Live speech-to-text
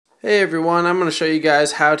Hey everyone, I'm going to show you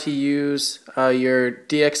guys how to use your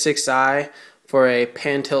DX6i for a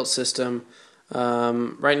pan tilt system.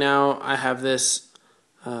 Right now I have this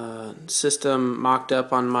system mocked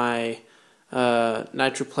up on my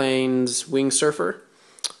Nitroplanes Wing Surfer.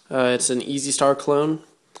 It's an Easy Star clone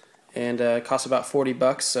and it costs about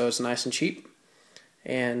 $40, so it's nice and cheap.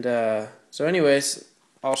 And so anyways,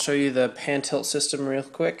 I'll show you the pan tilt system real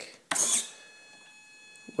quick.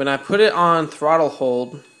 When I put it on throttle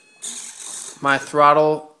hold, my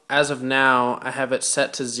throttle, as of now, I have it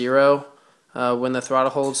set to 0 when the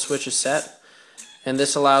throttle hold switch is set, and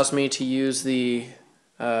this allows me to use the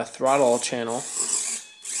throttle channel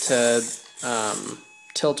to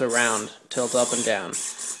tilt around, tilt up and down.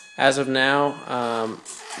 As of now,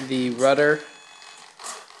 the rudder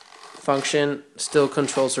function still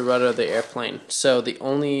controls the rudder of the airplane, so the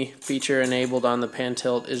only feature enabled on the pan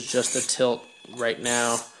tilt is just the tilt right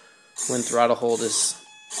now when throttle hold is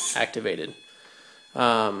activated.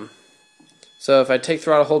 So if I take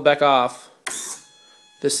throttle hold back off,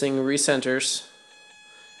 this thing recenters,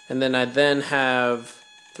 and then I have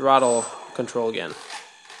throttle control again.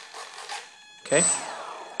 Okay,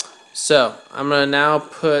 so I'm going to now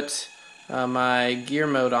put my gear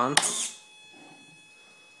mode on,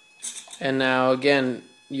 and now again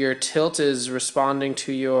your tilt is responding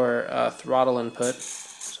to your throttle input.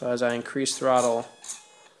 So as I increase throttle,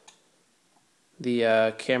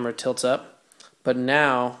 the camera tilts up, but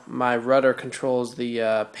now my rudder controls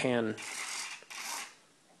the pan.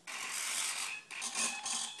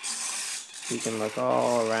 You can look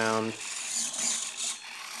all around.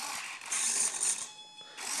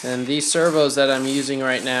 And these servos that I'm using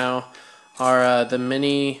right now are the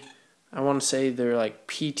mini, I want to say they're like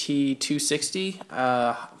PT260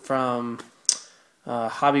 from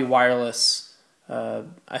Hobby Wireless.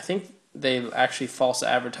 I think they actually false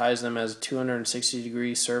advertise them as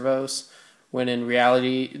 260-degree servos, when in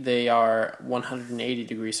reality they are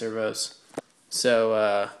 180-degree servos.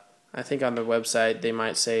 So I think on their website they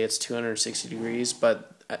might say it's 260 degrees,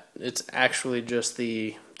 but it's actually just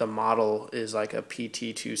the model is like a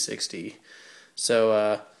PT260.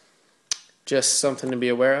 So just something to be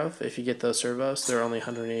aware of. If you get those servos, they're only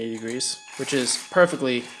 180 degrees, which is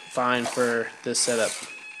perfectly fine for this setup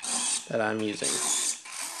that I'm using.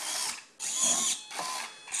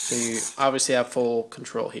 So you obviously have full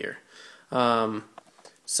control here.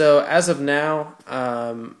 So as of now,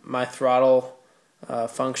 my throttle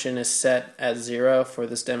function is set at 0 for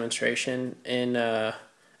this demonstration. In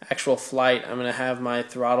actual flight, I'm going to have my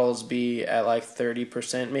throttles be at like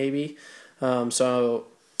 30% maybe. So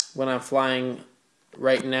when I'm flying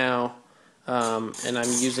right now and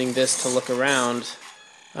I'm using this to look around,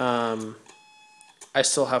 I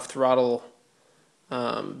still have throttle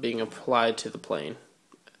being applied to the plane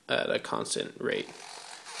at a constant rate.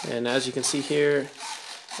 And as you can see here,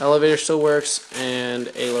 elevator still works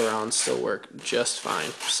and ailerons still work just fine.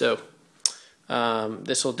 So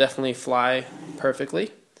this will definitely fly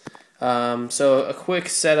perfectly. So a quick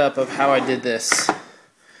setup of how I did this.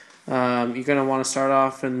 You're going to want to start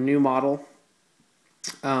off in a new model.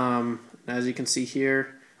 As you can see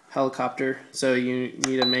here, helicopter. So you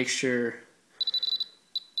need to make sure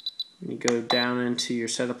you go down into your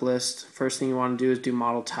setup list. First thing you want to do is do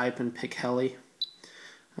model type and pick heli.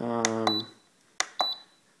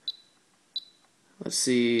 Let's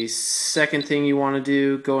see, second thing you want to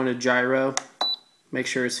do, go into gyro. Make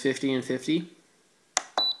sure it's 50 and 50.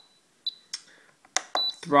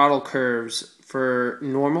 Throttle curves. For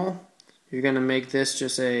normal, you're going to make this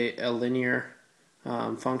just a linear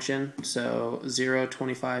function. So 0,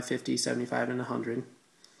 25, 50, 75, and 100.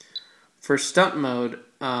 For stunt mode,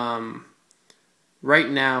 right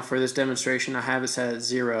now for this demonstration I have it set at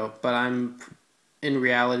 0, but I'm in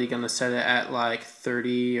reality going to set it at like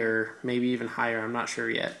 30 or maybe even higher. I'm not sure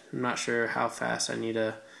yet. I'm not sure how fast I need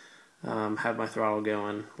to have my throttle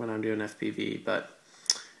going when I'm doing FPV.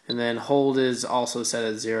 And then hold is also set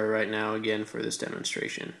at 0 right now, again for this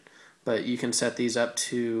demonstration. But you can set these up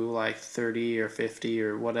to like 30 or 50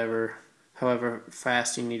 or whatever, however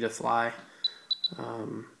fast you need to fly.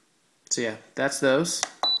 So yeah, that's those.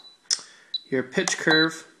 Your pitch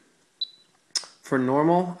curve for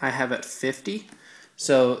normal I have at 50.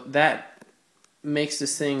 So that makes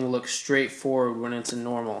this thing look straightforward when it's in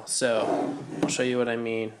normal. So I'll show you what I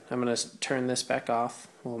mean. I'm going to turn this back off.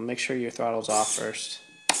 Well, make sure your throttle's off first.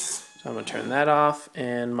 So I'm going to turn that off,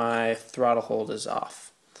 and my throttle hold is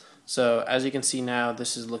off. So as you can see now,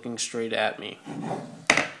 this is looking straight at me.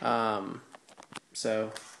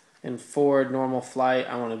 So in forward normal flight,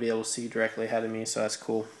 I want to be able to see directly ahead of me, so that's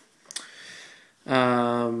cool.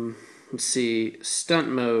 Let's see, stunt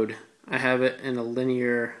mode. I have it in a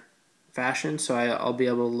linear fashion, so I'll be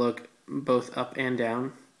able to look both up and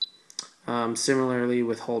down. Similarly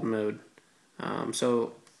with hold mode.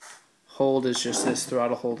 So hold is just this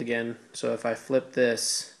throttle hold again. So if I flip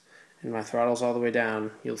this and my throttle's all the way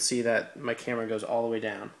down, you'll see that my camera goes all the way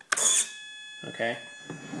down. Okay?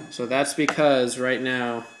 So that's because right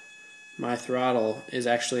now my throttle is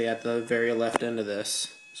actually at the very left end of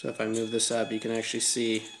this. So if I move this up, you can actually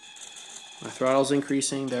see my throttle's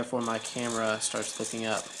increasing, therefore my camera starts looking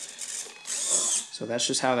up. So that's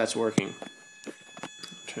just how that's working.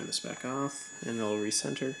 Turn this back off and it'll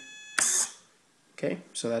recenter. Okay,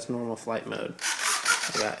 so that's normal flight mode.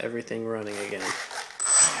 I got everything running again.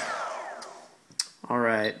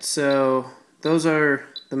 Alright, so those are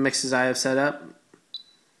the mixes I have set up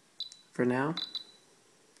for now.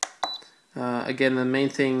 Again, the main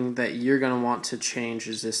thing that you're going to want to change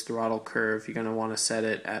is this throttle curve. You're going to want to set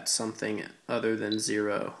it at something other than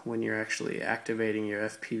 0 when you're actually activating your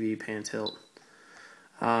FPV pan tilt.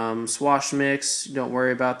 Swash mix, don't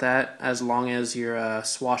worry about that as long as your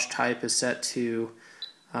swash type is set to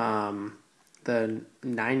the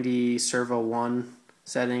 90 servo 1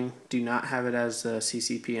 setting. Do not have it as the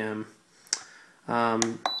CCPM.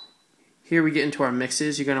 Here we get into our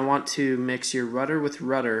mixes. You're going to want to mix your rudder with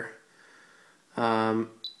rudder,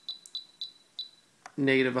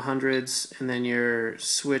 negative 100s, and then your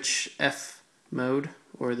switch F mode,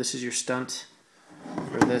 or this is your stunt.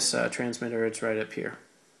 For this transmitter, it's right up here.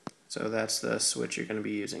 So that's the switch you're going to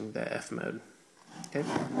be using, the F mode. Okay.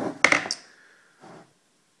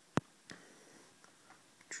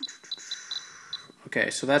 Okay,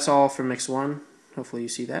 so that's all for mix 1. Hopefully you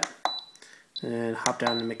see that. And hop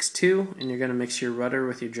down to mix 2, and you're going to mix your rudder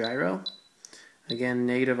with your gyro. Again,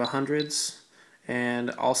 negative 100s,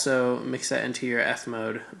 and also mix that into your F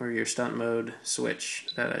mode, or your stunt mode switch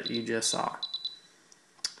that you just saw.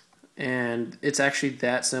 And it's actually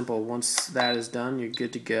that simple. Once that is done, you're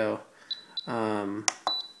good to go.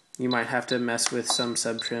 You might have to mess with some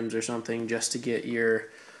sub trims or something just to get your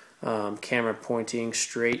camera pointing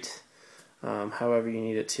straight, however you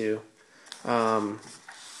need it to.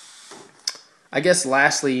 I guess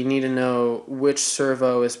lastly, you need to know which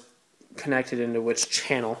servo is connected into which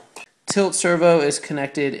channel. Tilt servo is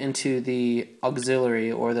connected into the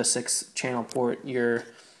auxiliary, or the 6-channel port. Your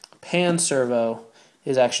pan servo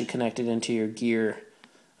is actually connected into your gear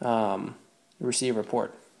receiver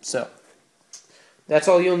port. So that's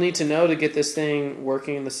all you'll need to know to get this thing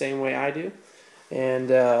working the same way I do. And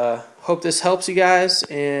hope this helps you guys,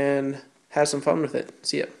 and have some fun with it.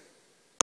 See ya.